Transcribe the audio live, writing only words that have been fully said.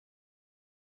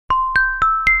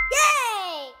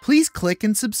Please click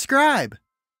and subscribe.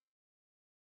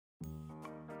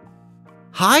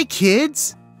 Hi,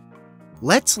 kids!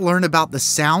 Let's learn about the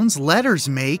sounds letters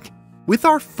make with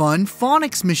our fun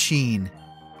phonics machine.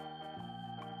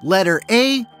 Letter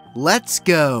A, let's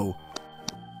go.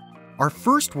 Our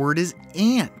first word is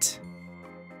ant.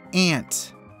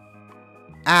 Ant.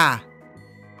 Ah.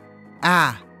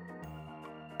 Ah.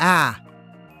 Ah.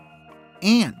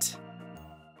 Ant.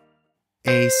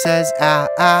 A says ah,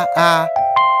 ah, ah.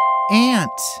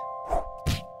 Ant.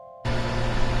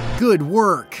 Good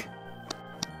work.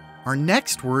 Our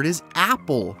next word is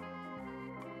apple.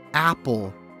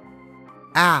 Apple.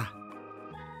 Ah.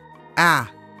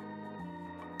 Ah.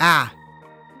 Ah.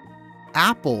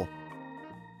 Apple.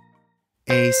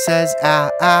 A says ah,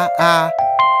 ah, ah.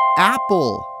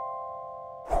 Apple.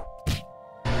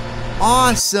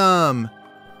 Awesome!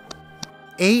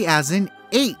 A as in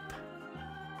ape.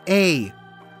 A.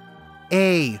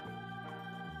 A.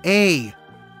 A.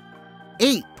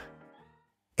 Ape.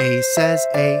 A says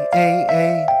a,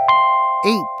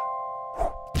 ape.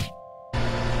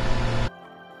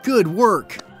 Good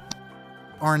work!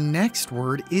 Our next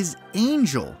word is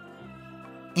angel.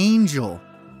 Angel.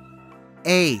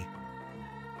 A.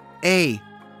 A.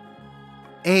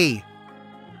 A.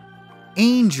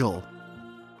 Angel.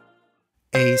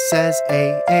 A says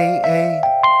a,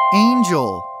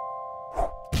 angel.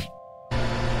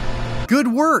 Good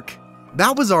work!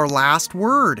 That was our last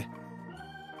word.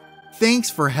 Thanks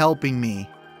for helping me.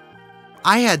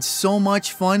 I had so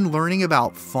much fun learning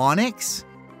about phonics.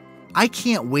 I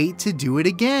can't wait to do it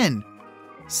again.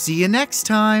 See you next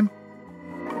time.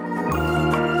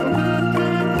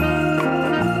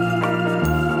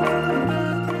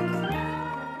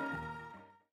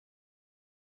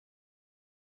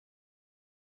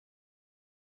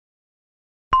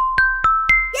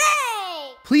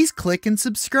 Please click and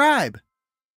subscribe.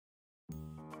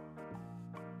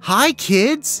 Hi,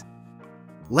 kids!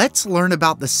 Let's learn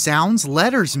about the sounds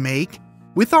letters make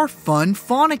with our fun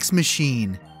phonics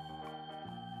machine.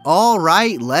 All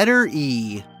right, letter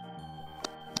E.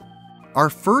 Our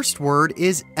first word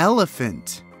is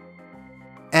elephant.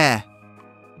 Eh.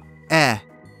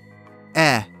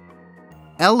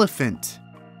 Elephant.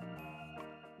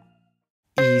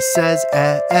 E says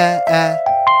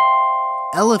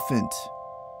elephant.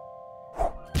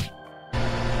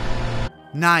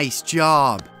 Nice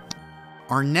job.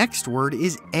 Our next word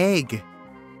is egg.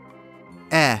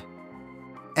 Egg.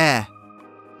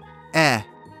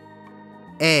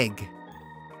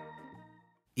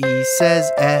 E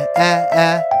says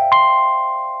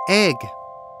egg.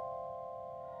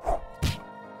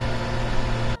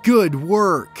 Good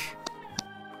work.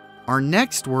 Our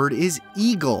next word is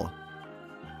eagle.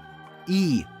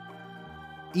 E.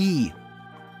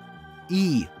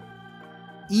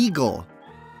 Eagle.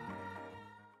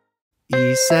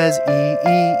 E says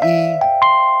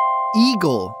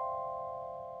eagle.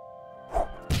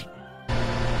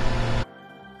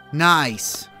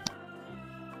 Nice.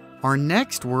 Our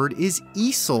next word is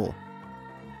easel.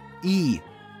 E.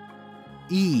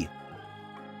 Easel.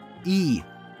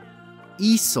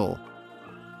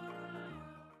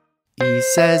 E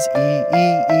says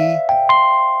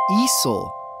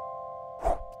easel.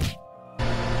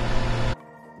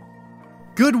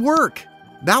 Good work!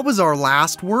 That was our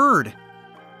last word.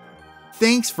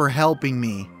 Thanks for helping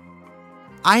me.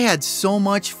 I had so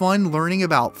much fun learning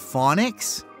about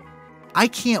phonics. I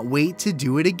can't wait to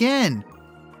do it again.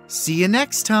 See you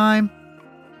next time.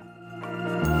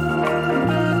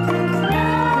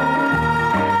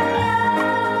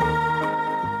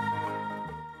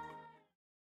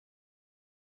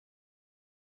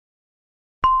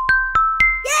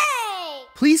 Yay!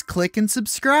 Please click and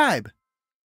subscribe.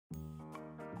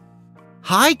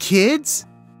 Hi, kids!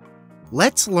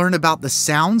 Let's learn about the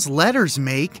sounds letters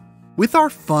make with our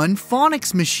fun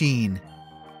phonics machine.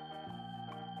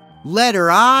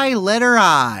 Letter I, letter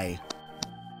I.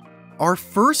 Our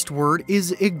first word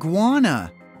is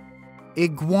iguana.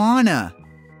 Iguana.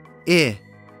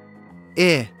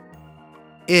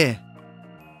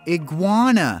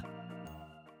 Iguana.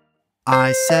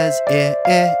 I says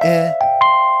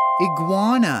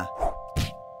iguana.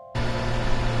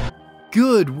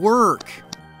 Good work!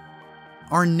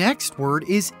 Our next word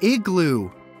is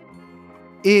igloo.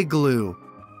 Igloo.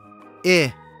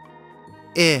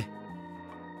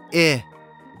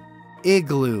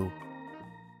 Igloo.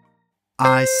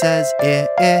 I says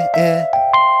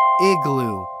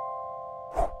igloo.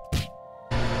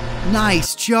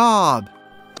 Nice job!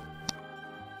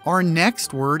 Our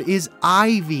next word is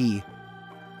ivy.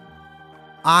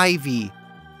 Ivy.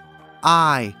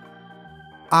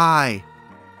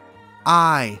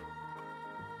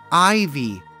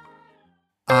 Ivy.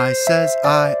 I says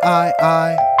I.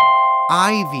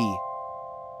 Ivy.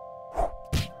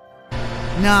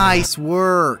 Nice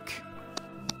work.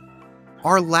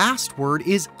 Our last word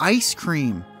is ice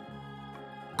cream.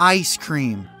 Ice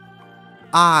cream.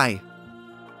 I.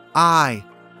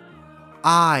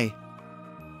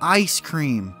 Ice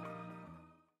cream.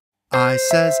 I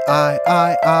says I.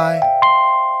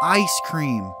 Ice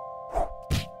cream.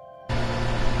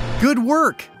 Good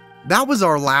work. That was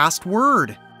our last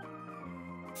word.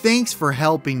 Thanks for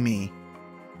helping me.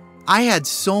 I had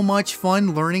so much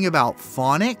fun learning about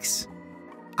phonics.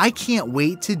 I can't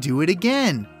wait to do it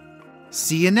again.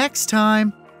 See you next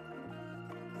time.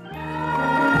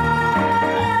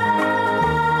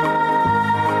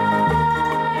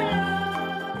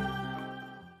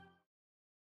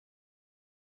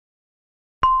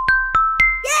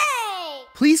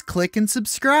 Please click and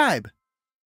subscribe.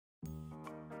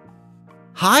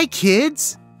 Hi,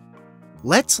 kids!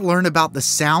 Let's learn about the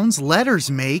sounds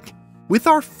letters make with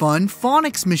our fun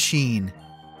phonics machine.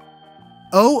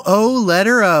 O,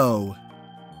 letter O.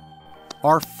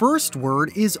 Our first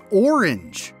word is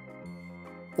orange.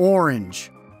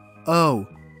 Orange. O.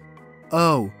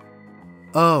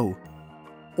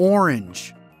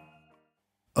 Orange.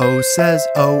 O says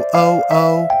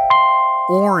O.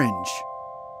 Orange.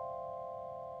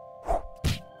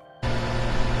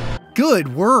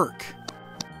 Good work!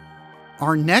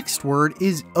 Our next word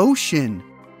is ocean.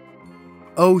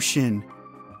 Ocean.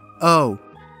 O.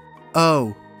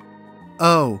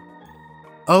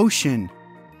 Ocean.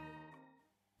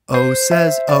 O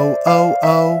says O.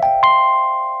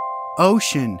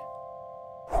 Ocean.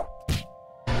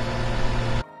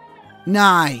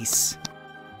 Nice!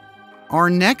 Our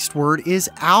next word is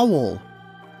owl.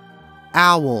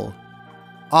 Owl.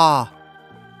 Ah.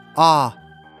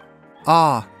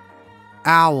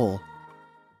 Owl.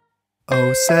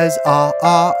 O says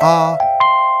ah.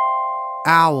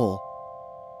 Owl.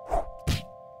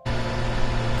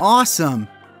 Awesome!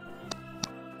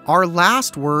 Our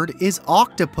last word is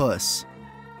octopus.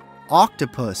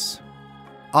 Octopus.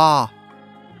 Ah.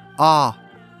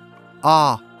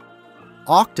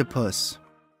 Octopus.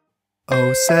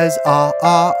 O says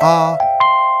ah.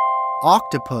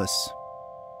 Octopus.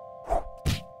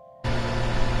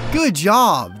 Good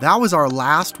job! That was our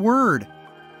last word.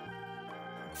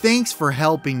 Thanks for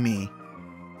helping me.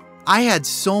 I had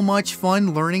so much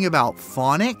fun learning about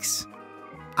phonics.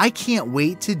 I can't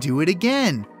wait to do it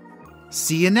again.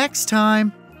 See you next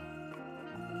time.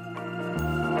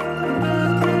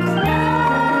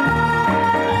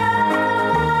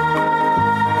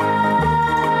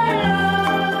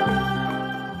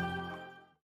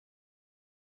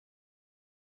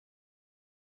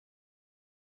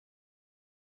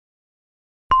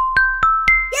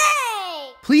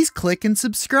 Please click and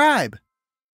subscribe.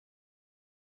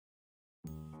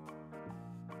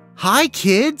 Hi,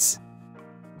 kids!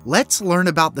 Let's learn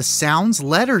about the sounds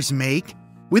letters make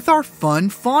with our fun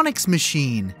phonics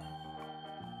machine.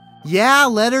 Yeah,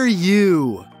 letter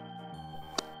U.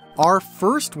 Our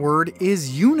first word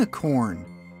is unicorn.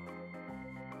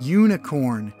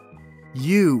 Unicorn.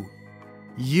 U.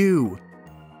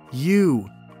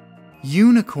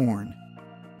 Unicorn.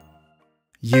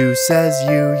 U says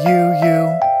U.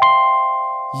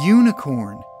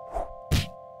 Unicorn.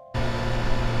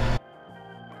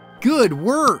 Good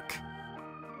work!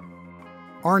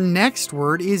 Our next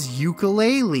word is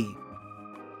ukulele.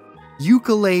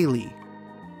 Ukulele.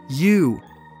 U.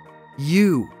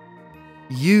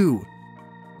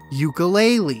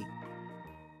 Ukulele.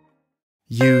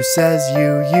 U says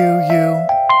U.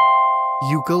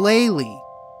 Ukulele.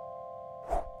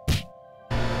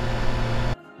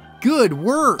 Good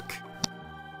work!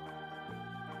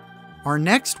 Our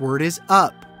next word is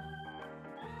up.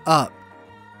 Up.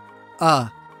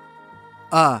 Up.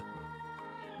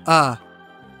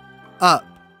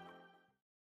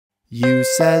 U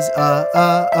says up.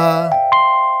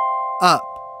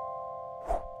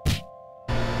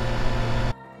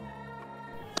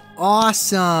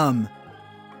 Awesome!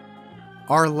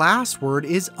 Our last word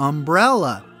is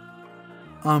umbrella.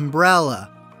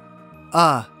 Umbrella.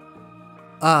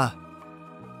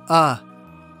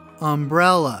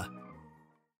 Umbrella.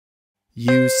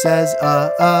 U says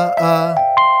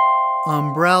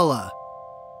umbrella.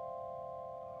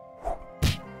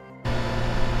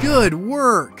 Good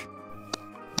work!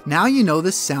 Now you know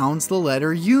the sounds the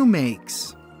letter U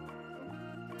makes.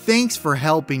 Thanks for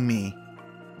helping me.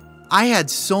 I had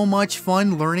so much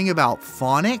fun learning about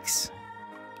phonics.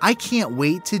 I can't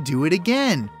wait to do it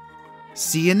again.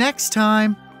 See you next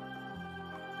time.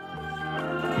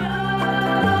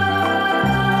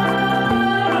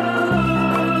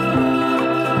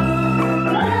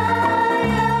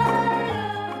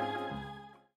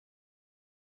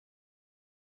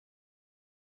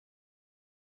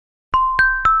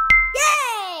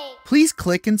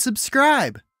 click and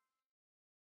subscribe.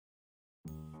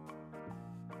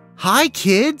 Hi,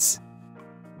 kids!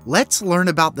 Let's learn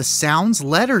about the sounds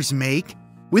letters make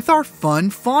with our fun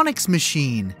phonics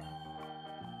machine.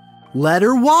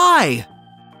 Letter Y.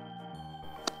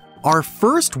 Our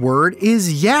first word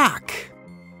is yak.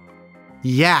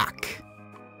 Yak.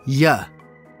 Y.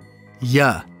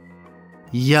 Y.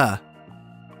 Y.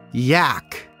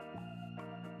 Yak.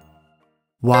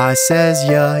 Y says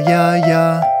ya, ya,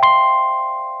 ya.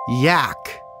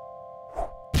 Yak.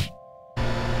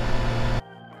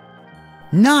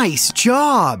 Nice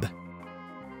job!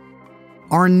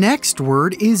 Our next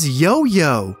word is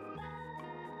yo-yo.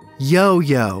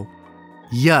 Yo-yo.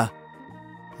 Y.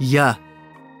 Y.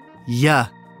 Y.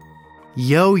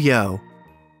 Yo-yo.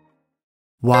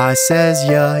 Y says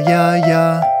ya, ya,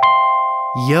 ya.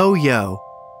 Yo-yo.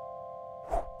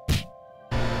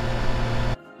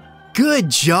 Good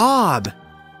job!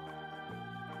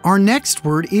 Our next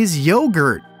word is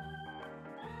yogurt.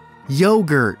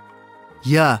 Yogurt.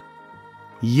 Y.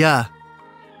 Y.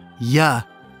 Y.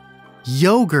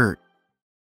 Yogurt.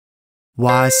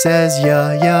 Y says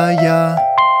ya, ya, ya.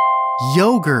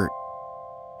 Yogurt.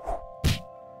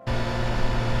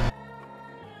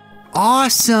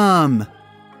 Awesome!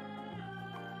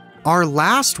 Our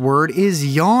last word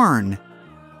is yarn.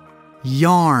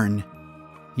 Yarn.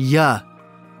 Y.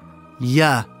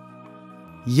 Y.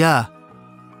 Y.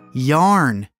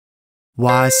 Yarn.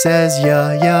 Y says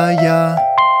ya, ya, ya.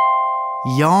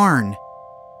 Yarn.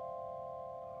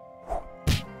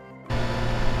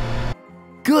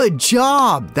 Good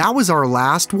job! That was our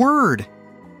last word.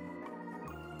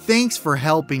 Thanks for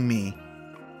helping me.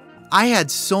 I had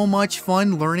so much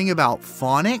fun learning about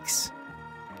phonics.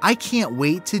 I can't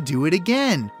wait to do it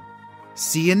again.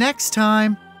 See you next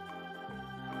time.